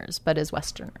pioneers, but as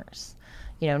Westerners?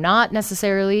 Not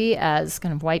necessarily as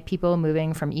kind of white people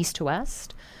moving from east to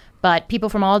west, but people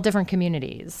from all different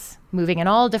communities moving in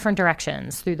all different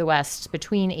directions through the West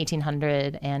between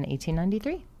 1800 and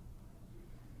 1893.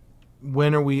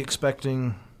 When are we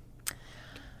expecting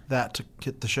that to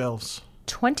hit the shelves?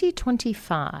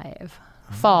 2025,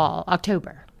 fall,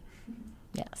 October.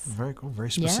 Yes. Very cool. Very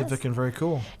specific and very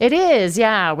cool. It is,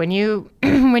 yeah. When you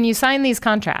sign these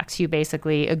contracts, you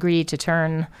basically agree to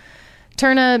turn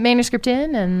a manuscript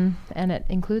in, and it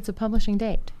includes a publishing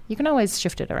date. You can always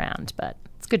shift it around, but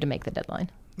it's good to make the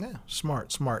deadline. Yeah,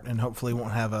 smart, and hopefully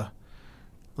won't have a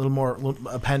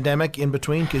pandemic in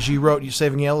between, because you wrote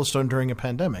Saving Yellowstone during a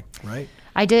pandemic, right?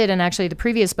 I did, and actually the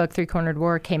previous book, Three Cornered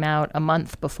War, came out a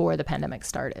month before the pandemic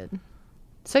started.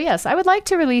 So yes, I would like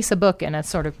to release a book in a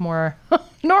sort of more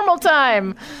normal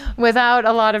time without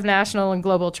a lot of national and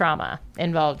global trauma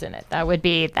involved in it. That would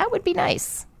be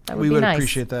nice. We would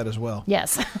appreciate that as well.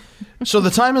 Yes. So the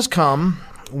time has come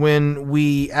when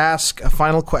we ask a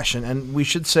final question, and we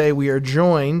should say we are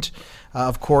joined,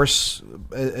 of course,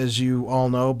 as you all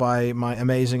know, by my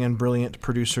amazing and brilliant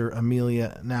producer,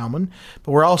 Amelia Nauman.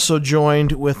 But we're also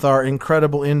joined with our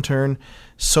incredible intern,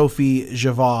 Sophie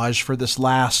Javage, for this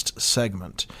last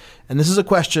segment. And this is a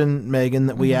question, Megan,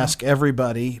 that we ask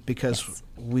everybody because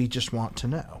we just want to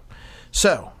know.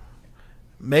 So,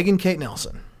 Megan Kate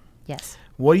Nelson. Yes.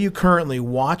 What are you currently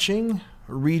watching,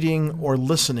 reading, or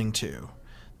listening to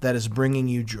that is bringing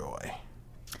you joy?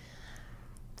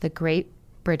 The Great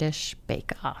British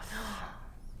Bake Off.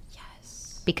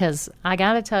 Yes. Because I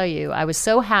got to tell you, I was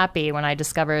so happy when I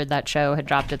discovered that show had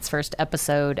dropped its first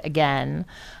episode again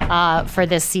for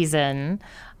this season.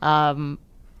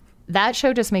 That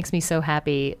show just makes me so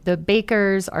happy. The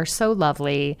bakers are so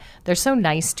lovely. They're so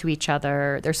nice to each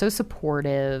other. They're so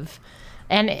supportive.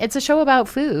 And it's a show about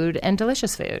food and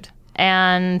delicious food.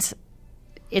 And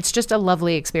it's just a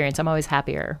lovely experience. I'm always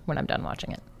happier when I'm done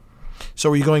watching it.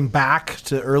 So are you going back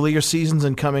to earlier seasons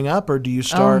and coming up, or do you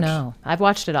start? Oh, no. I've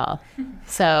watched it all.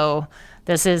 So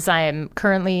I am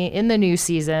currently in the new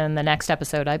season. The next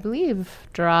episode, I believe,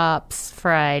 drops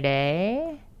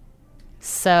Friday.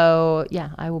 So, yeah,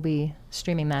 I will be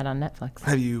streaming that on Netflix.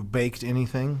 Have you baked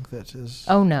anything that is...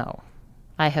 Oh, no.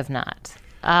 I have not.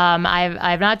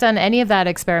 I've not done any of that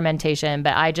experimentation,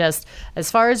 but I just,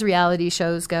 as far as reality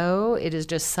shows go, it is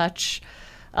just such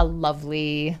a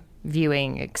lovely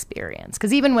viewing experience.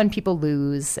 Because even when people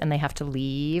lose and they have to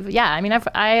leave,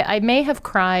 I may have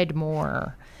cried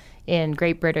more in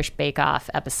Great British Bake Off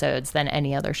episodes than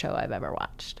any other show I've ever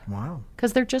watched. Wow.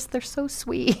 Because they're so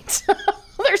sweet.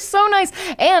 They're so nice.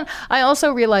 And I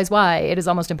also realize why it is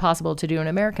almost impossible to do an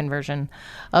American version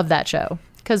of that show,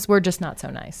 because we're just not so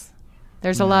nice.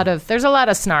 There's a lot of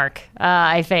snark,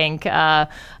 I think,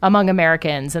 among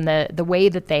Americans, and the way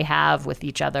that they have with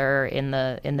each other in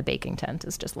the baking tent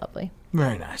is just lovely.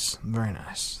 Very nice, very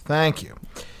nice. Thank you,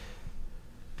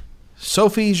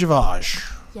 Sophie Javage.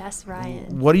 Yes,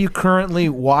 Ryan. What are you currently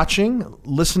watching,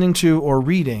 listening to, or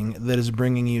reading that is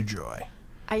bringing you joy?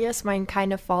 I guess mine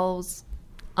kind of falls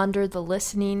under the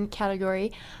listening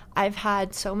category. I've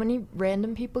had so many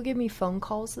random people give me phone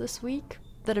calls this week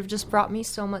that have just brought me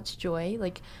so much joy,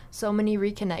 like so many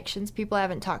reconnections, people I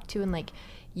haven't talked to in like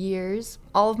years.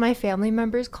 All of my family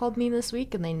members called me this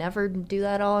week, and they never do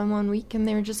that all in one week, and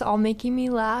they were just all making me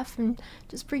laugh and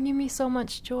just bringing me so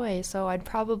much joy. So I'd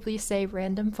probably say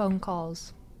random phone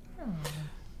calls.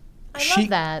 I love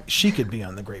that. She could be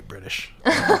on the Great British.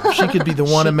 She could be the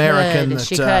one American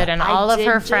she could, and all of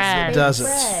her friends does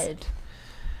it.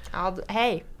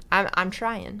 Hey, I'm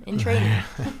trying, in training.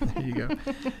 There you go.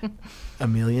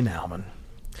 Amelia Nauman.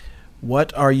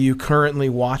 What are you currently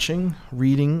watching,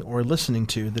 reading, or listening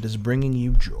to that is bringing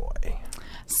you joy?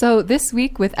 So this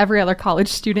week, with every other college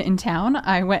student in town,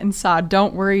 I went and saw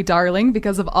Don't Worry, Darling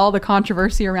because of all the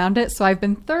controversy around it. So I've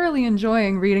been thoroughly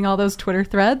enjoying reading all those Twitter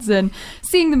threads, and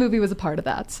seeing the movie was a part of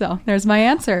that. So there's my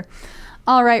answer.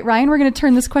 All right, Ryan, we're going to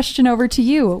turn this question over to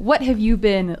you. What have you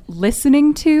been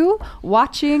listening to,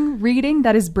 watching, reading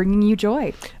that is bringing you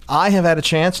joy? I have had a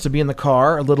chance to be in the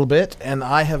car a little bit, and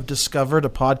I have discovered a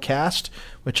podcast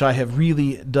which I have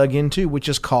really dug into, which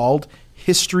is called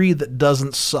History That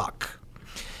Doesn't Suck.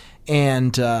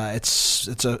 And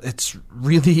it's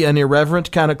really an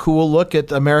irreverent, kind of cool look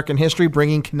at American history,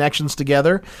 bringing connections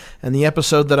together. And the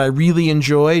episode that I really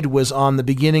enjoyed was on the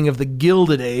beginning of the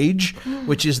Gilded Age,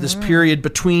 which is this period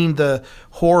between the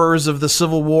horrors of the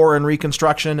Civil War and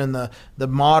Reconstruction and the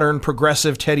modern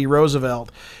progressive Teddy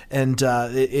Roosevelt. And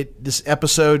this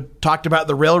episode talked about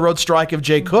the railroad strike of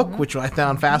Jay Cooke, which I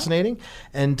found fascinating,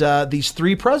 and these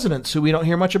three presidents who we don't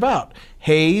hear much about,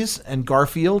 Hayes and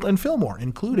Garfield and Fillmore,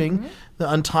 including the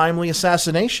untimely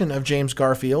assassination of James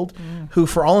Garfield, who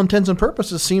for all intents and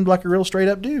purposes seemed like a real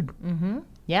straight-up dude.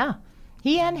 Yeah.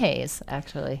 He and Hayes,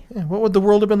 actually. Yeah, what would the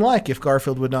world have been like if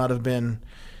Garfield would not have been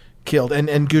killed?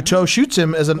 And Guiteau shoots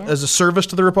him as a service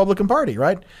to the Republican Party,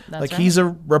 right? That's right. He's a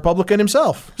Republican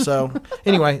himself. So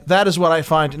anyway, that is what I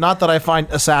find. Not that I find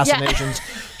assassinations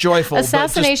joyful.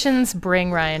 Assassinations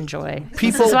bring Ryan joy.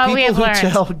 People who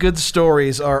tell good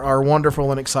stories are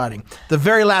wonderful and exciting. The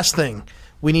very last thing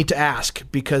we need to ask,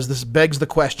 because this begs the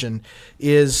question,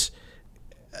 is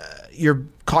your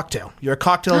cocktail. You're a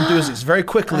cocktail enthusiast. Very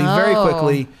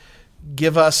quickly,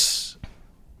 give us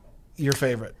your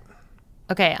favorite.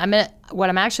 Okay, what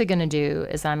I'm actually going to do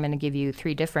is I'm going to give you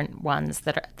three different ones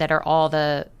that are all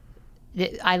I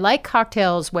like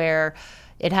cocktails where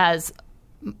it has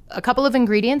a couple of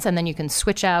ingredients and then you can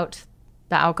switch out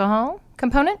the alcohol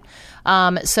component.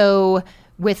 So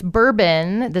with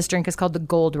bourbon, this drink is called the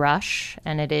Gold Rush,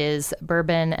 and it is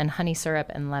bourbon and honey syrup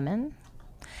and lemon.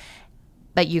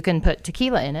 But you can put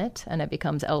tequila in it and it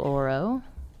becomes El Oro,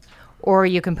 or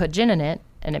you can put gin in it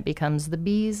and it becomes the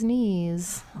Bee's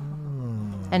Knees.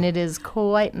 And it is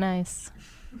quite nice.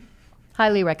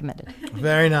 Highly recommended.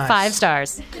 Very nice. 5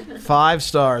 stars. 5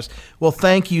 stars. Well,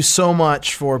 thank you so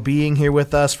much for being here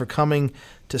with us, for coming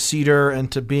to Cedar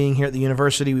and to being here at the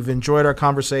university. We've enjoyed our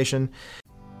conversation.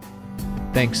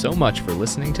 Thanks so much for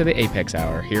listening to the A.P.E.X.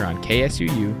 Hour here on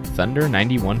KSUU Thunder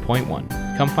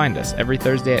 91.1. Come find us every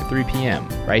Thursday at 3 p.m.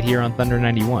 right here on Thunder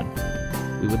 91.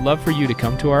 We would love for you to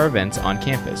come to our events on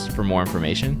campus. For more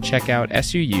information, check out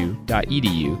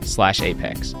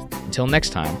suu.edu/apex. Until next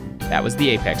time, that was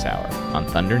the A.P.E.X. Hour on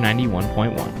Thunder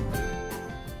 91.1.